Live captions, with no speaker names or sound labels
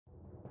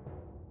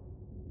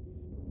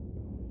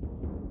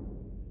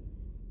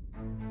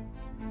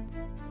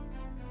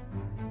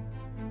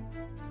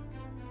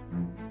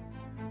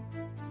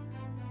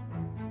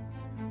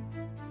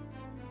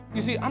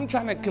You see, I'm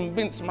trying to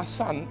convince my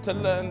son to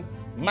learn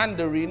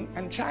Mandarin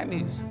and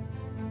Chinese.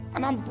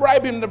 And I'm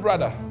bribing the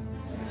brother.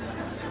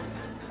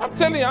 I'm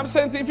telling you, I'm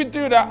saying to you, if you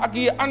do that, I'll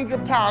give you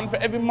 £100 for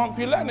every month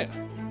you learn it.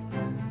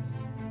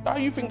 Oh,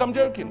 you think I'm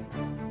joking?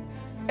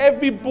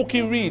 Every book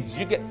he reads,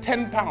 you get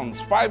 £10.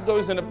 5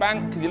 goes in the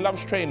bank because he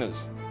loves trainers.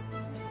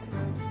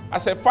 I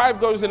said, 5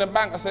 goes in the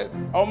bank. I said,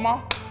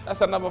 Omar,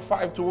 that's another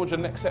 5 towards your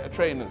next set of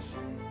trainers.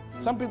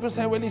 Some people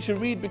say, well, he should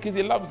read because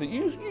he loves it.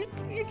 You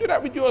do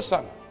that with your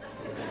son.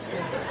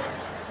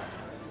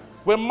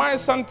 When my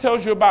son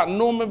tells you about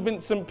Norman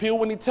Vincent Peale,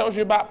 when he tells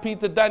you about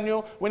Peter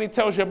Daniel, when he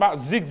tells you about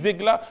Zig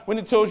Ziglar, when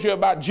he tells you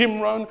about Jim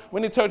Rohn,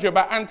 when he tells you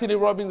about Anthony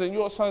Robbins, and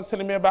your son's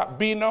telling me about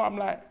Beano, I'm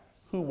like,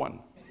 who won?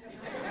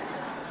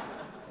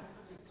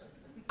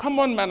 Come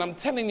on, man, I'm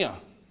telling you.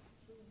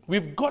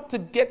 We've got to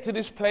get to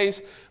this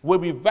place where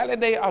we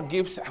validate our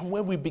gifts and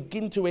where we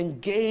begin to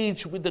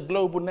engage with the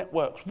global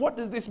networks. What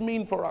does this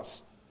mean for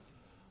us?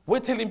 We're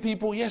telling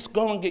people, yes,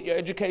 go and get your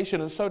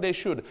education, and so they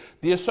should.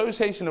 The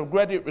Association of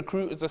Graduate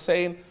Recruiters are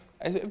saying,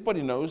 as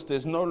everybody knows,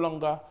 there's no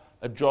longer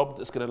a job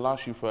that's going to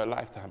last you for a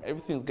lifetime.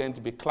 Everything's going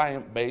to be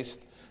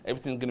client-based.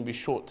 Everything's going to be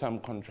short-term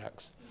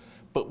contracts.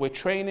 But we're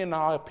training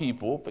our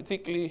people,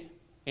 particularly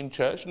in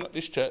church, not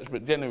this church,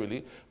 but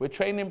generally, we're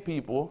training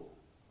people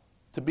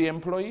to be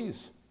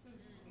employees,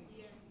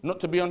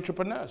 not to be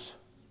entrepreneurs,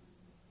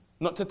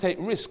 not to take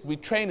risk. We're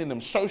training them,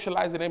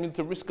 socializing them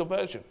into risk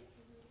aversion.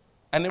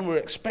 And then we're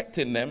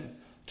expecting them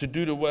to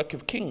do the work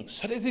of kings.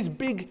 So there's these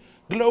big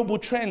global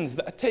trends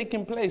that are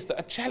taking place, that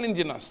are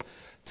challenging us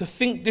to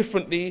think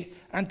differently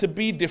and to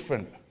be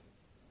different.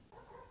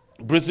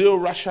 Brazil,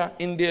 Russia,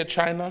 India,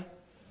 China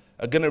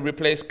are going to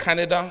replace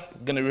Canada,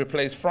 going to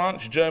replace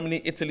France,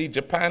 Germany, Italy,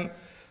 Japan,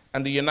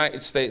 and the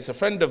United States. A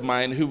friend of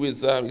mine who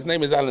is, his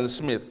name is Alan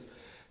Smith,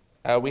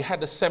 we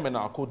had a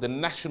seminar called the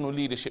National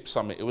Leadership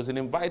Summit. It was an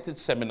invited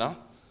seminar.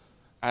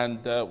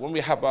 And when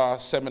we have our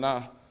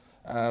seminar,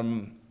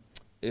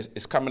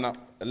 it's coming up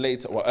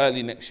later or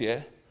early next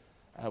year.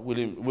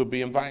 We'll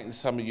be inviting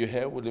some of you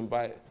here. We'll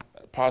invite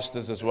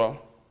pastors as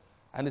well.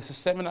 And it's a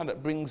seminar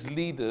that brings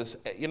leaders,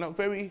 you know,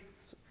 very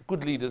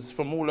good leaders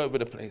from all over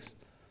the place.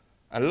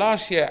 And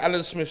last year,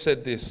 Alan Smith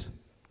said this: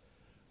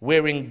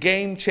 we're in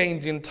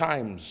game-changing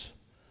times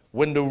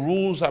when the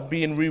rules are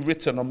being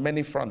rewritten on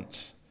many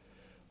fronts.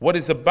 What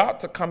is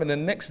about to come in the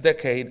next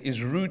decade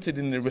is rooted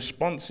in the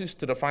responses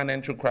to the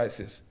financial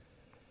crisis,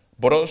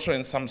 but also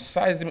in some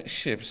seismic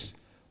shifts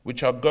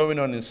which are going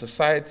on in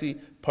society,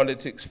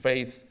 politics,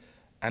 faith,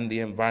 and the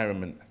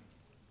environment.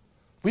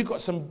 We've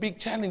got some big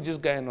challenges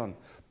going on.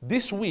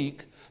 This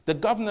week, the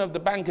governor of the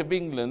Bank of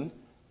England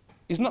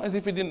is not as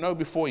if he didn't know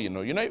before, you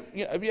know.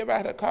 Have you ever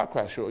had a car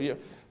crash?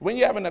 When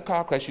you're having a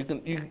car crash,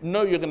 you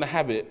know you're going to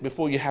have it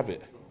before you have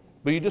it,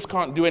 but you just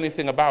can't do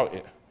anything about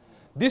it.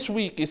 This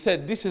week, he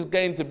said this is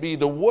going to be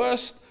the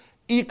worst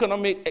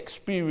economic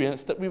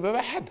experience that we've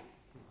ever had.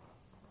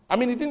 I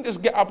mean, he didn't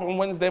just get up on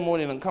Wednesday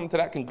morning and come to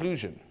that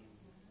conclusion.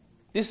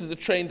 This is a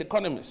trained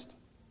economist.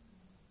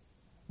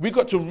 We've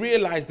got to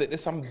realize that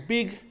there's some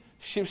big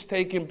shifts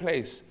taking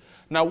place.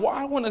 Now, what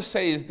I want to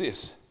say is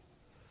this.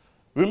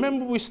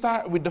 Remember, we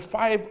started with the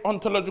 5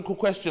 ontological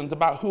questions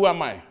about who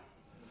am I?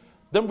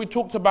 Then we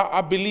talked about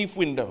our belief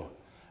window.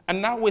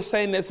 And now we're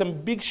saying there's some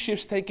big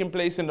shifts taking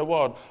place in the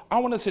world. I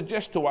want to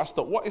suggest to us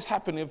that what is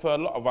happening for a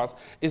lot of us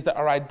is that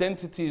our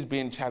identity is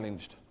being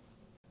challenged.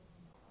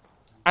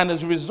 And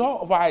as a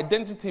result of our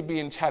identity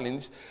being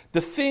challenged,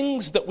 the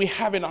things that we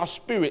have in our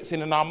spirits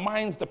and in our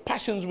minds, the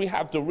passions we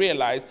have to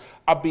realize,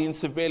 are being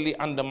severely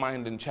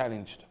undermined and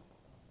challenged.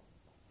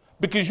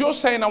 Because you're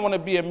saying, I want to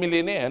be a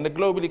millionaire, and the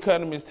global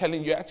economy is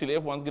telling you, actually,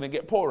 everyone's going to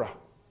get poorer.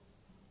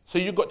 So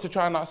you've got to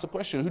try and ask the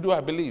question, who do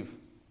I believe?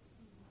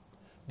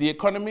 The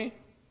economy,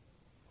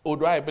 or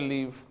do I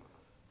believe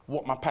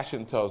what my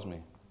passion tells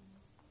me?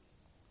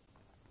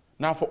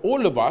 Now, for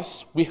all of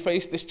us, we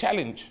face this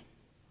challenge.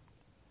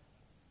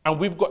 And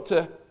we've got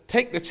to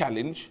take the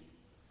challenge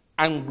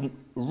and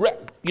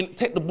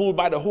take the bull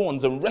by the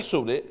horns and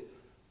wrestle it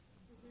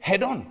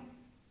head on.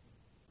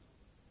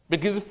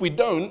 Because if we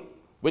don't,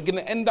 we're going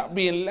to end up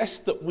being less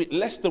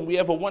than we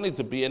ever wanted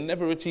to be and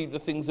never achieve the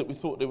things that we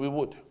thought that we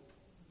would.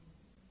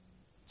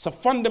 So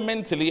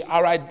fundamentally,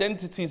 our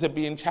identities are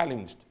being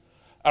challenged.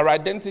 Our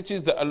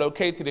identities that are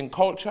located in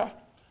culture,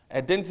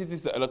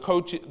 identities that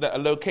are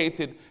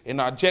located in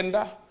our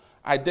gender,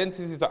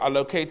 identities that are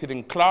located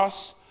in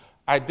class,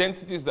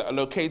 identities that are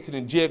located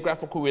in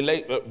geographical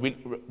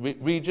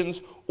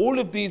regions. All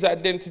of these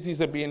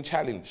identities are being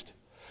challenged.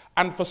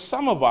 And for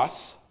some of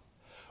us,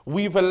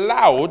 we've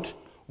allowed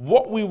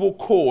what we will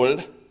call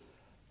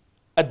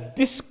a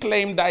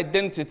disclaimed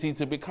identity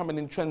to become an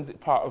intrinsic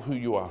part of who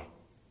you are.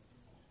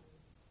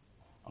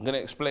 I'm going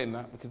to explain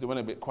that because it went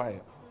a bit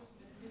quiet.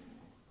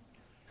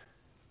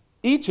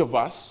 Each of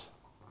us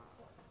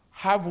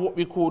have what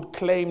we call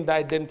claimed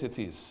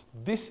identities.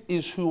 This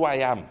is who I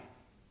am.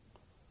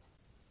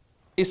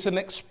 It's an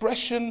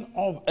expression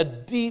of a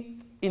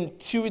deep,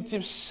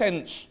 intuitive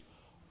sense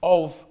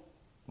of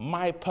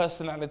my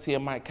personality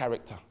and my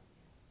character.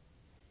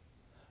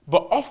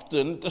 But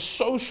often, the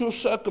social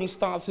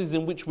circumstances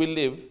in which we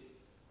live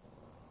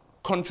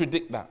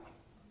contradict that.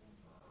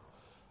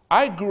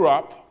 I grew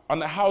up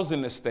on a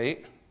housing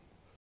estate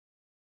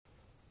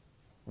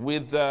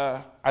with,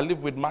 I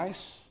lived with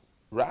mice,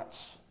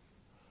 rats.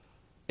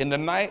 In the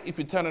night, if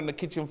you turn on the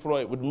kitchen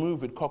floor, it would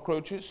move with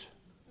cockroaches.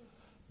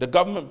 The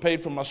government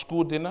paid for my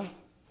school dinner.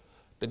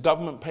 The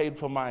government paid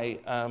for my,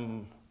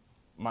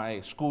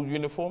 my school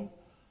uniform.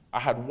 I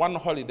had one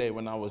holiday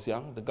when I was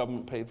young. The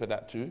government paid for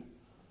that too.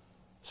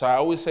 So I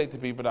always say to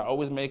people that I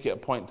always make it a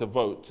point to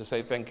vote, to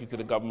say thank you to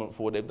the government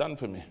for what they've done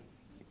for me.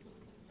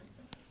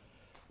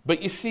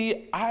 But you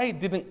see, I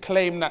didn't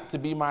claim that to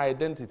be my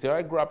identity.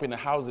 I grew up in a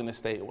housing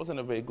estate. It wasn't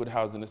a very good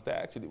housing estate,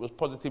 actually. It was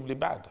positively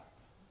bad.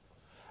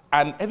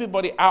 And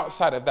everybody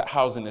outside of that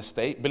housing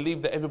estate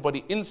believed that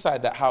everybody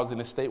inside that housing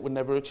estate would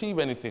never achieve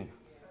anything.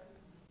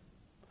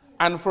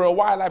 And for a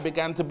while, I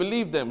began to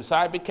believe them. So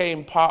I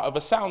became part of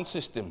a sound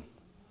system,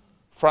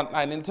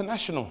 Frontline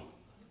International,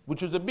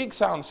 which was a big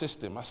sound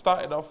system. I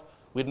started off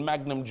with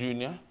Magnum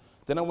Junior,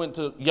 then I went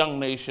to Young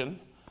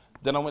Nation,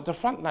 then I went to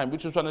Frontline,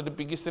 which was one of the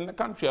biggest in the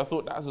country. I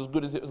thought that was as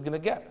good as it was going to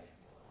get.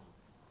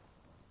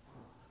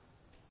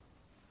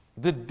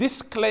 The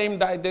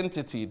disclaimed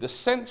identity, the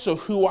sense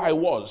of who I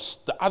was,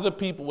 that other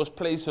people was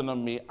placing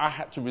on me, I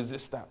had to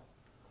resist that.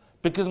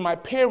 Because my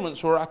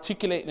parents were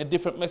articulating a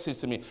different message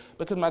to me.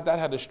 Because my dad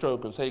had a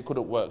stroke and so he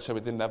couldn't work, so he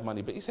didn't have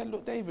money. But he said,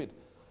 look, David,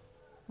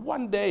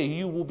 one day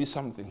you will be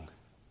something.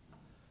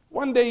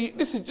 One day,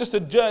 this is just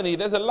a journey.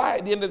 There's a light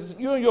at the end of this.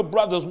 You and your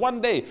brothers,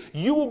 one day,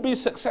 you will be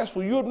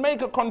successful. You would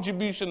make a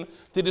contribution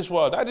to this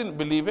world. I didn't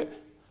believe it.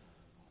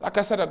 Like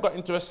I said, I got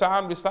into a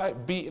sound. We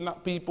started beating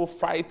up people,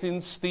 fighting,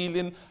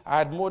 stealing. I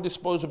had more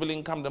disposable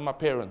income than my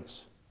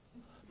parents.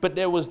 But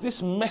there was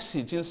this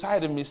message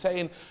inside of me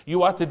saying,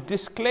 you are to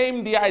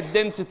disclaim the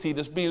identity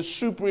that's being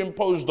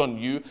superimposed on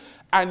you,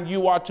 and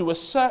you are to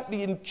assert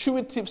the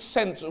intuitive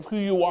sense of who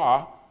you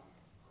are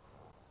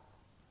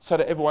so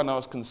that everyone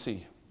else can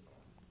see.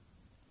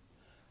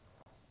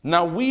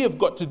 Now, we have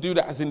got to do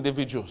that as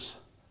individuals.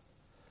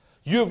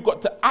 You have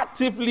got to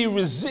actively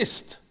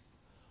resist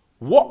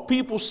what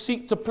people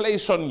seek to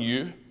place on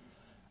you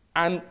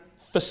and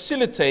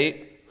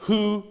facilitate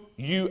who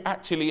you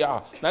actually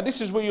are. Now,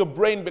 this is where your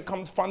brain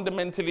becomes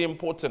fundamentally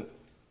important.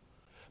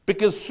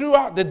 Because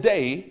throughout the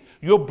day,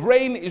 your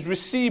brain is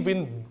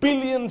receiving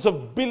billions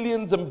and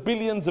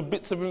billions of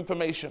bits of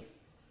information.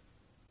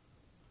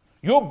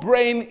 Your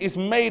brain is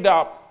made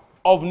up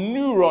of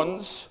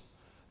neurons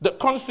that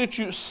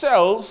constitute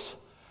cells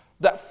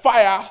that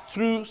fire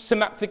through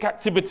synaptic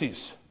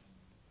activities.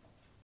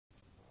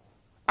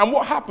 And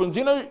what happens,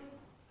 you know,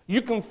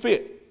 you can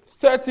fit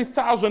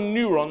 30,000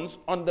 neurons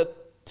on the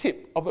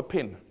tip of a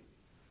pin.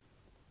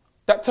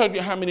 That tells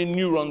you how many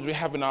neurons we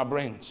have in our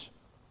brains.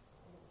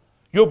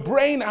 Your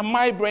brain and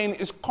my brain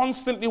is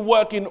constantly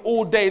working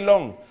all day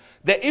long.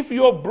 That if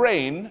your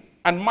brain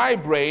and my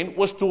brain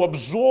was to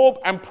absorb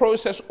and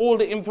process all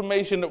the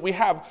information that we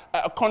have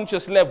at a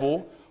conscious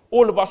level,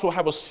 all of us will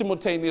have a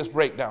simultaneous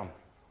breakdown.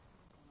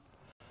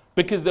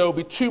 Because there will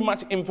be too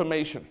much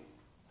information.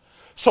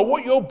 So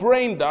what your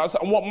brain does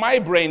and what my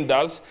brain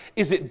does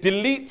is it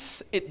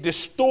deletes, it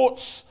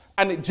distorts,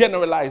 and it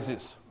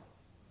generalizes.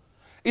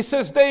 It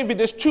says, David,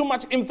 there's too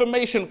much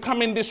information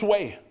coming this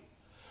way.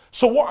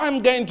 So what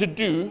I'm going to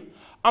do,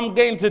 I'm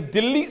going to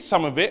delete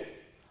some of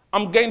it,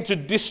 I'm going to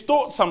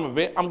distort some of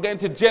it, I'm going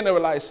to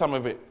generalize some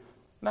of it.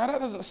 Now that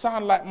doesn't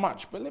sound like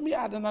much, but let me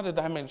add another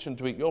dimension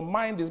to it. Your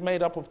mind is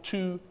made up of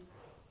two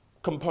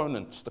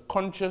components, the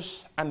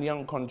conscious and the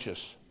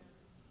unconscious.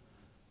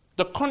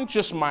 The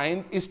conscious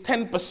mind is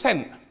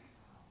 10%.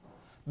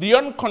 The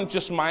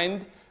unconscious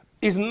mind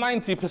is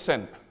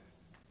 90%.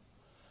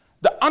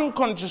 The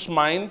unconscious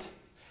mind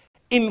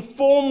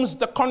informs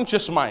the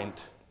conscious mind.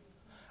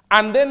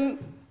 And then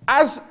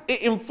as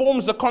it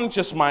informs the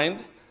conscious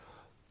mind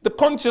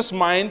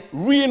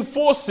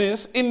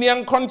reinforces in the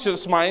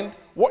unconscious mind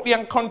what the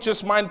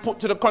unconscious mind put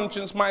to the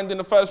conscious mind in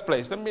the first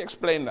place. Let me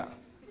explain that.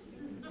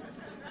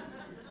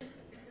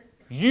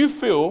 You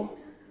feel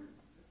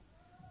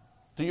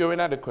that you're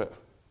inadequate.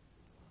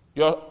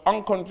 Your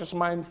unconscious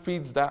mind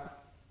feeds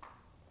that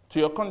to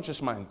your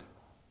conscious mind.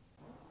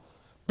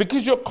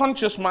 Because your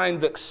conscious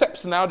mind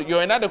accepts now that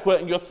you're inadequate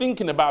and you're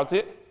thinking about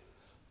it,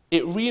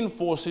 it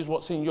reinforces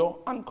what's in your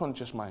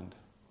unconscious mind.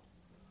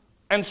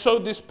 And so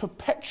this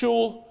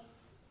perpetual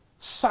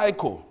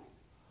cycle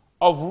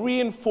of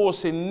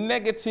reinforcing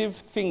negative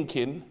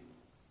thinking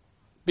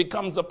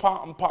becomes a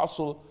part and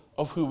parcel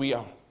of who we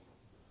are.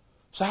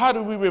 So how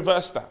do we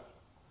reverse that?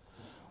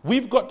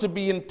 We've got to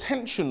be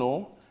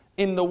intentional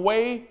in the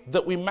way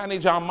that we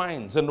manage our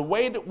minds. And the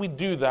way that we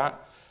do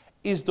that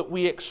is that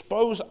we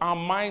expose our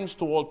minds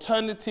to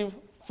alternative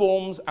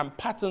forms and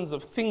patterns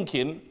of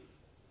thinking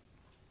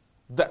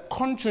that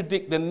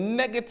contradict the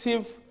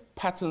negative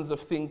patterns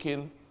of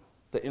thinking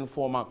that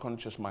inform our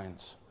conscious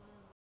minds.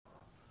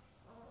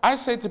 I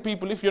say to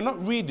people, if you're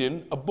not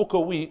reading a book a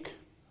week,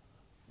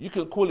 you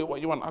can call it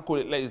what you want. I call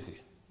it lazy.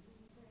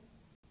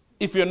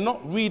 If you're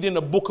not reading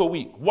a book a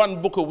week,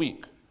 one book a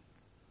week,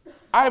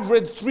 I've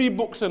read 3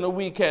 books in a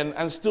weekend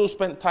and still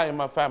spent time with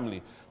my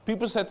family.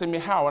 People said to me,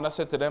 how? And I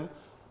said to them,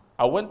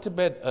 I went to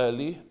bed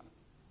early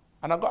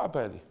and I got up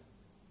early.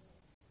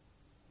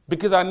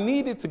 Because I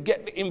needed to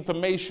get the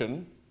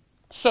information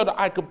so that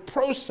I could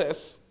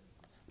process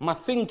my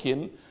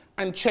thinking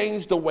and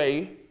change the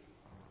way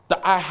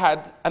that I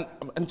had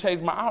and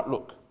change my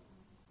outlook.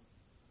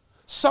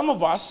 Some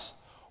of us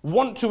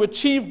want to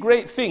achieve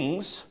great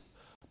things,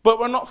 but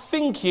we're not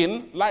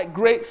thinking like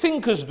great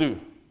thinkers do.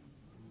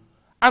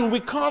 And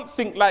we can't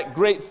think like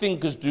great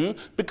thinkers do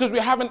because we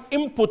haven't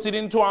inputted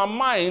into our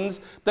minds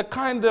the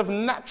kind of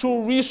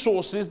natural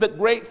resources that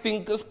great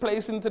thinkers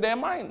place into their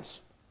minds.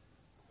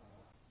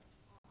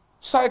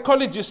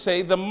 Psychologists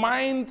say the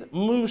mind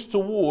moves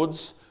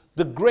towards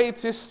the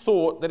greatest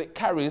thought that it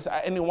carries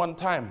at any one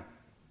time.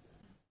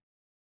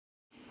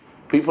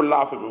 People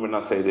laugh at me when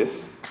I say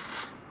this.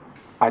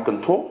 I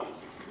can talk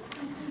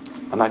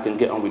and I can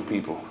get on with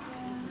people.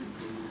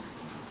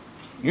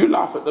 You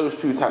laugh at those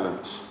 2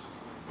 talents.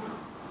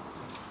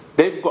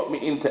 They've got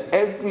me into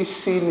every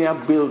senior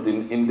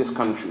building in this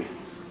country.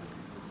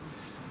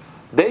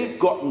 They've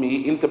got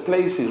me into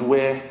places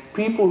where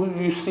people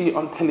who you see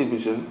on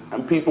television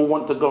and people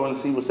want to go and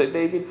see will say,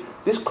 David,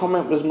 this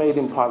comment was made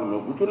in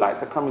Parliament. Would you like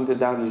to come into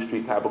Downing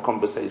Street to have a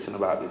conversation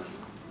about this?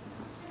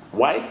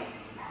 Why?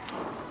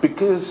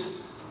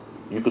 Because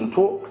you can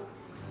talk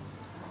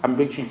and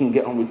because you can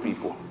get on with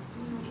people.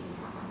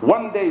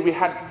 One day we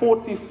had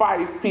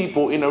 45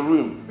 people in a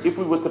room. If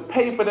we were to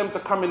pay for them to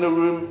come in a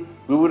room,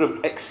 we would have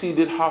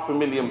exceeded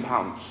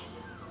 £500,000.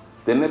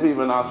 They never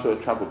even asked for a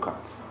travel card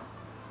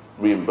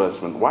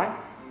reimbursement. Why?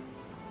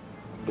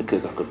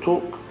 Because I could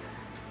talk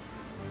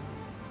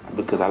and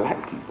because I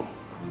like people.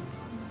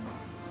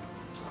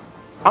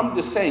 I'm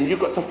just saying, you've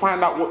got to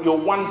find out what your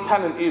one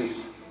talent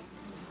is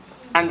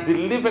and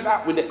deliver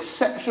that with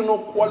exceptional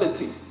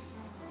quality.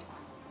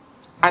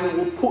 And it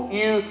will put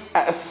you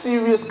at a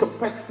serious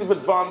competitive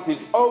advantage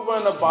over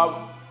and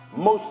above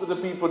most of the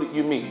people that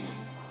you meet.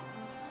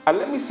 And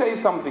let me say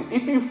something.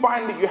 If you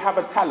find that you have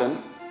a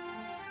talent,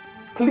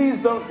 please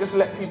don't just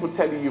let people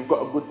tell you you've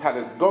got a good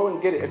talent. Go and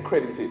get it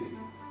accredited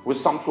with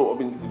some sort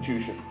of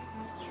institution.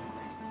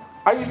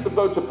 I used to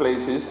go to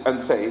places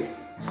and say,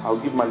 I'll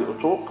give my little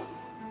talk.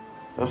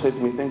 They'll say to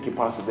me, thank you,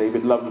 Pastor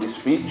David, lovely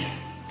speech.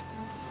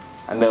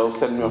 And they'll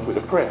send me off with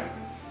a prayer.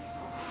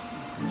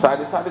 So I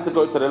decided to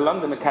go to the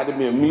London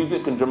Academy of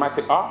Music and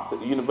Dramatic Arts at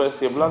the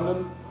University of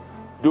London,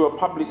 do a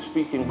public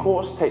speaking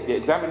course, take the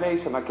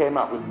examination. I came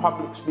out with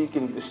public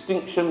speaking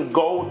distinction,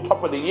 gold,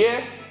 top of the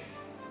year.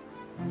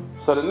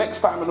 So the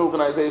next time an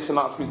organisation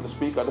asks me to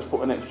speak, I just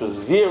put an extra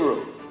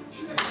 0.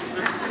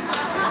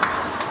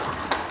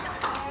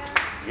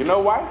 You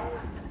know why?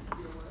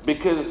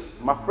 Because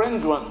my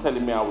friends weren't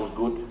telling me I was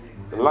good.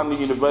 The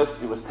London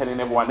University was telling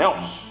everyone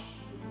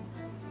else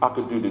I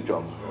could do the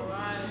job.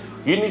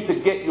 You need to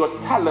get your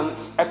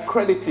talents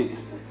accredited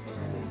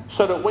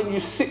so that when you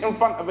sit in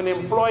front of an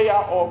employer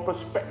or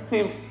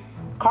prospective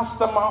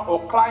customer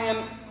or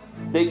client,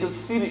 they can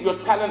see that your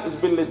talent has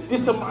been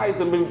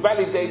legitimized and been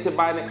validated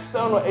by an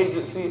external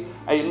agency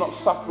and you're not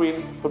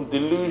suffering from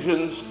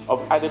delusions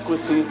of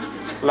adequacy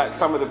like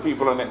some of the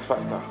people on X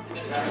Factor.